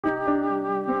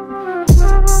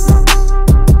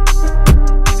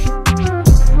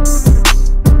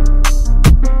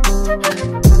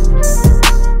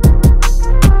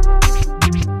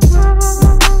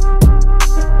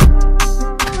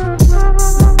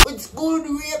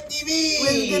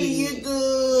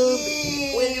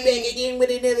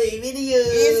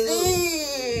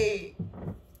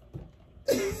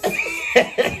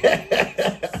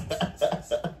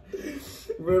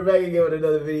with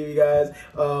another video, you guys.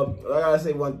 I gotta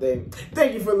say one thing.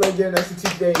 Thank you for getting us to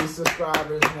 2 days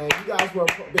subscribers, man. You guys were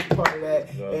a big part of that.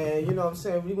 And you know what I'm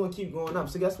saying? We're gonna keep going up.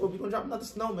 So guess what? We're gonna drop another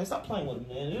snow, man. Stop playing with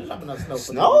me, man. You're dropping another snow.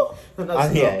 Snow? Another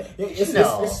snow. Yeah.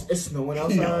 It's snowing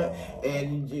outside. No.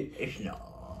 And it's snow.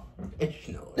 It's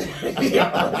snow.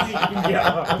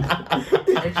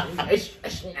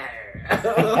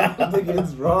 I think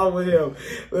it's wrong with him.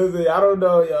 Listen, I don't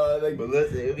know, y'all. Like, but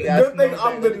listen, we got good thing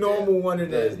I'm the normal one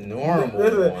in this. Normal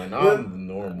listen, one. I'm the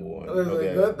normal one. Listen,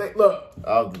 okay. good thing. Look,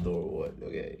 I'm the normal one.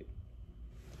 Okay.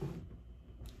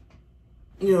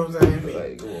 You know what I'm saying?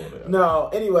 Like, no,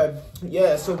 anyway,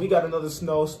 yeah, so we got another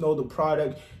Snow the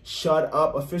product, Shut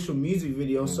Up official music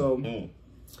video. So,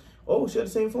 oh, she had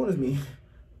the same phone as me.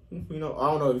 You know, I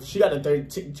don't know if she got the 13,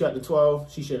 she got the 12.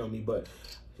 She shit on me, but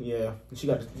yeah, she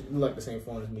got like the same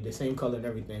phone as me, the same color and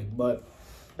everything. But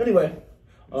anyway,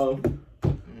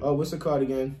 what's the card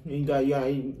again? You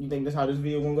think that's how this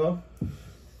video gonna go?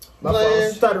 My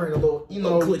phone's stuttering a little,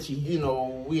 glitchy. You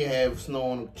know, we have Snow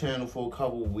on the channel for a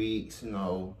couple weeks,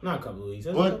 not a couple weeks.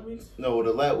 But, a couple weeks?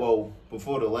 No,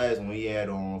 before the last one, we had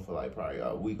on for like probably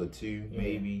a week or two,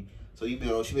 maybe. So she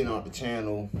been on the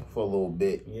channel for a little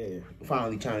bit. Yeah.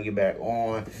 Finally trying to get back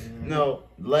on. No,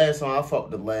 the last song, I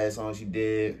fucked the last song she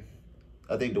did.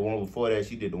 I think the one before that,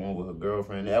 she did the one with her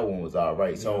girlfriend. That one was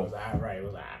alright. So it was alright.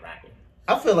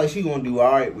 I feel like she gonna do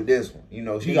alright with this one. You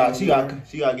know, she got to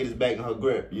get his back in her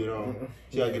grip. You know,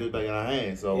 she gotta get his back in her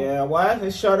hand. So yeah, why?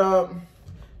 Let's Shut Up.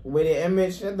 With the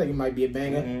image, I think it might be a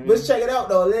banger. Let's check it out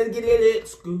though. Let's get it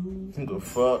school. The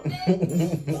fuck? Don't do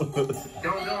it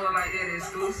like that,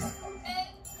 exclusive.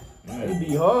 It'd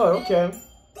be hard. Okay.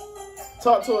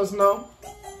 Talk to us now.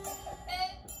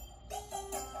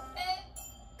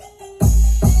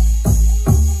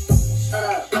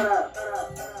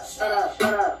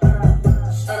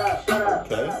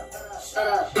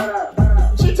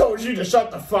 She told you to shut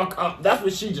the fuck up. That's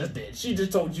what she just did. She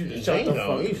just told you to shut the fuck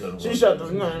up. She shut the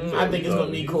I think it's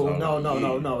gonna be cool.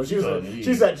 No.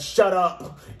 She said shut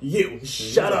up. You.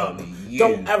 Shut up.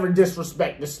 Don't ever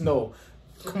disrespect the Snow.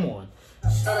 Come on.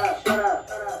 Shut up, shut up,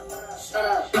 shut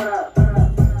up, shut up,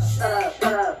 shut up,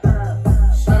 shut up,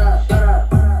 shut up,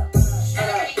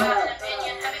 shut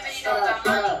up,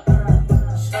 shut up.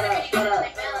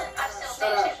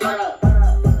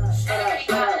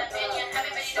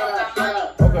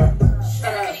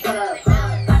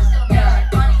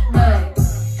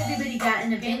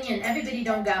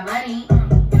 Don't got money.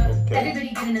 Everybody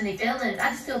getting in their feelings.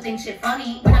 I just still think shit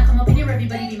funny. When I come up in here,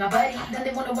 everybody be my buddy. Then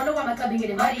they wonder why my club be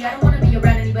getting muddy. I don't wanna be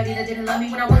around anybody that didn't love me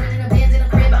when I wasn't in a Benz in a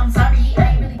crib. I'm sorry,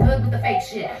 I ain't really good with the fake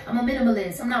shit. I'm a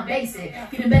minimalist, I'm not basic.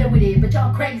 Getting better with it, but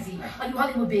y'all crazy. All you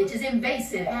Hollywood bitches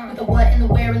invasive. With the what and the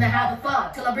where and the how the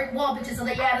fuck. Till I brick wall bitches so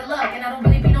they out of luck. And I don't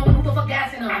really be knowing who the fuck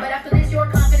gassing them. But after this, your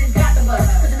confidence got the butt.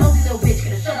 Cause a nosy little bitch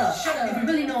coulda shut up. Shut up. If you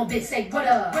really know a bitch, say what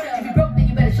up. If you broke, then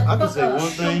you better shut the fuck up. I can say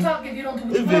one thing. Don't talk if you don't do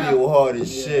what this you video want. hard as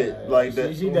shit. Like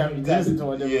that. She definitely tested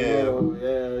to it.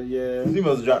 Yeah. She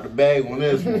must have dropped the bag on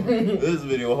this one. This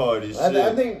video hard as shit.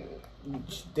 I think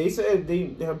they said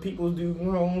her people do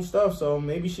her own stuff, so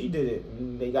maybe she did it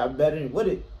and they got better with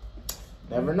it.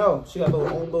 Never know. She got a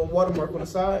little watermark on the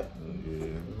side.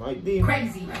 Might be.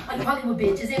 Crazy. All you Hollywood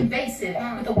bitches invasive.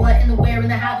 With the what and the where and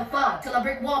the how the fuck. Till I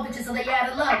brick wall bitches so they out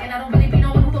of luck. And I don't really be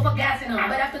knowing who the fuck gassing them.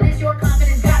 But after this, your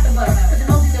confidence got the butt. Cause a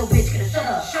nosy little bitch coulda shut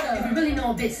up. Shut up. If you really know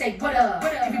a bitch, say what up.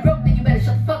 If you broke, then you better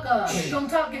shut the fuck up. Don't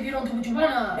talk if you don't do what you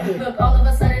wanna. Look, all of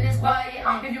a sudden it's quiet.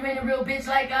 If you ain't a real bitch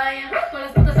like I am.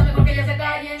 Todas las putas saben con que ellas se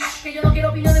callen. Que yo no quiero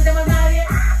opiniones de más nadie.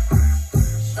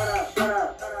 Shut up, shut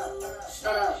up,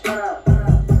 shut up, shut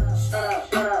up,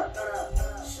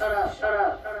 shut up, shut up, shut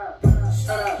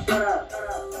up,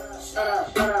 shut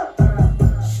up.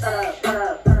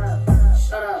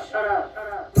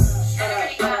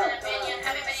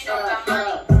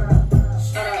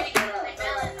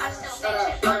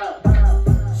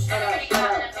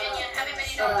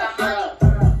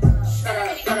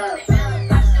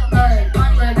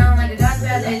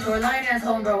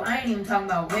 Talking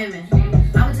about women.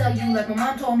 I'ma tell you like my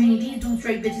mom told me, these dudes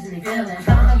straight bitches in their feelings. I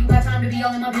don't know you got time to be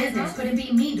all in my business. Couldn't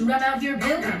be me, dude, I'm out here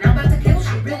building. I'm about to kill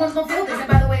shit, real ones gon' feel this. And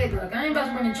by the way, look, I ain't about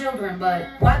to bring in children, but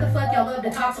why the fuck y'all love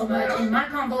to talk so much? In my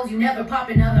combos, you never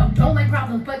popping up. Don't make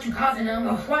problems, but you causing them.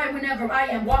 Why whenever I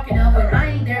am walking up, when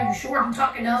I ain't there, you sure I'm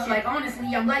talking up. Like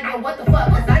honestly, I'm like, yo, what the fuck?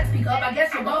 Cause I speak up, I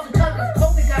guess your balls are tough. Cause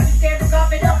COVID got you scared to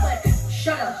cough it up, but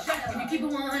shut up. If you keep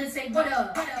it 100, say what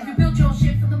up. If you built your own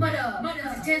shit from the mud up,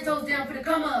 cause it's 10 toes down for the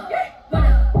come up. What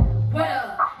up? What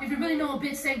up? If you really know a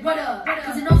bitch, say what up.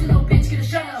 Cause a nosy little bitch coulda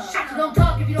shut up. So don't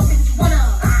talk if you don't think what you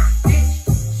wanna.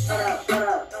 Bitch. Shut up, shut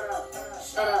up,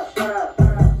 shut up, shut up, shut up,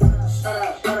 shut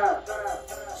up, shut up, shut up.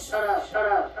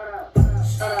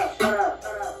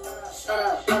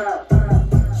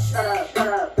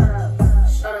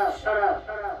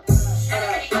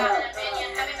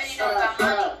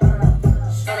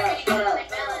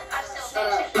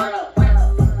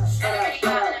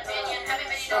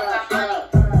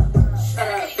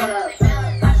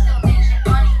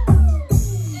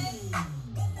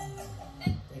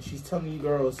 Telling you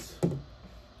girls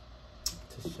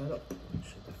to shut up.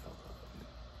 Shut the fuck up.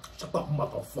 Shut up,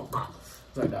 motherfucker.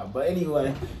 Like that. But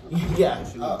anyway, yeah.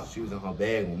 She was in her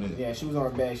bag on it. Yeah, she was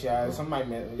on her bag. Somebody,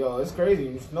 man, yo, it's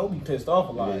crazy. Snow be pissed off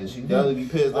a lot. Yeah, she does be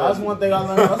pissed off. That's one thing I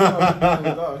learned about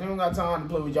Snow. She don't got time to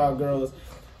play with y'all girls.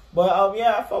 But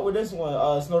yeah, I fuck with this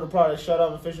one. Snow the Product, Shut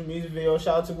Up, official music video.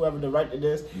 Shout out to whoever directed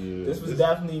this. Yeah, this was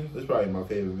definitely. This is probably my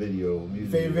favorite video.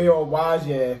 Favorite video wise,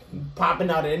 yeah. Popping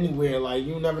out of anywhere, like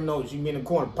you never know. She be in the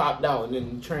corner, popped out, and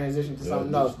then transition to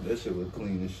something else. That shit was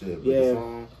clean as shit. But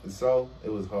yeah. the song,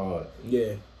 it was hard.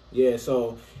 Yeah. Yeah,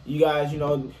 so you guys, you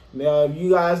know, if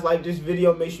you guys like this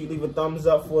video, make sure you leave a thumbs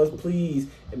up for us, please.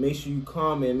 And make sure you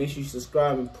comment, make sure you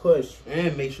subscribe and push.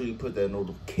 And make sure you put that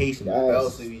notification bell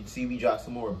so you see we drop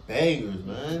some more bangers,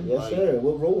 man. Yes, sir.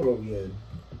 What road are we in?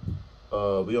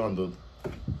 We on the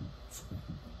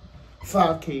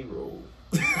 5K road.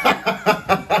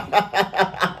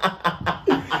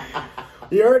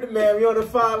 You heard it, man. We on the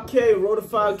 5K, road to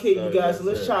 5K, you guys. So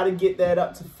let's try to get that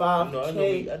up to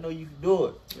 5K. I know you can do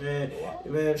it.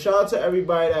 Man, shout out to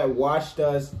everybody that watched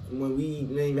us when we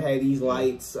didn't even have these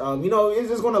lights. You know, it's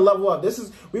just gonna level up.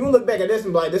 We gonna look back at this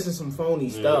and be like, this is some phony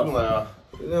stuff. Back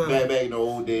in the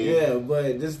old days. Yeah,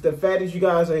 but just the fact that you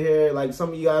guys are here, like some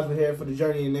of you guys were here for the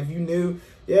journey, and if you knew,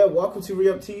 yeah, welcome to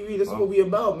Re-Up TV. This is what we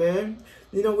about, man.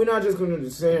 You know, we're not just gonna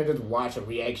sit here and just watch a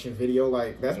reaction video.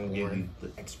 Like that's boring. Give you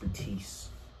the expertise.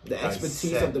 The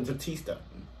expertise of the Batista.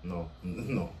 No.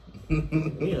 Yeah.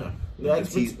 The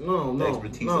expertise. No. The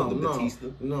expertise of the Batista.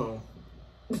 No.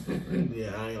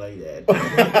 Yeah, I ain't like that.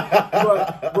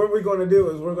 But what we're gonna do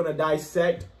is we're gonna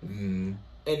dissect and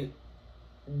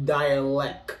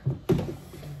dialect.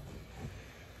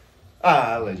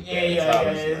 I'll let you I'm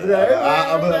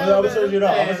gonna search it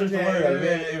up. I'm gonna search the word.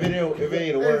 If it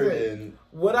ain't a word, then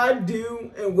what I do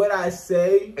and what I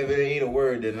say. If it ain't a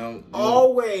word, then I'm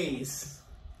always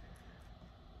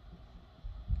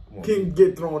can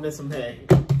get thrown in some hay.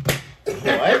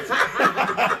 What?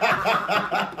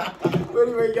 But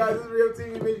anyway, guys, this is Re-Up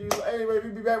TV video. Anyway,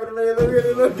 we'll be back with another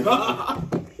video.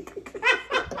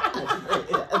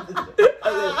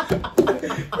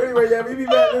 Anyway, yeah, we be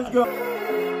back. Let's go.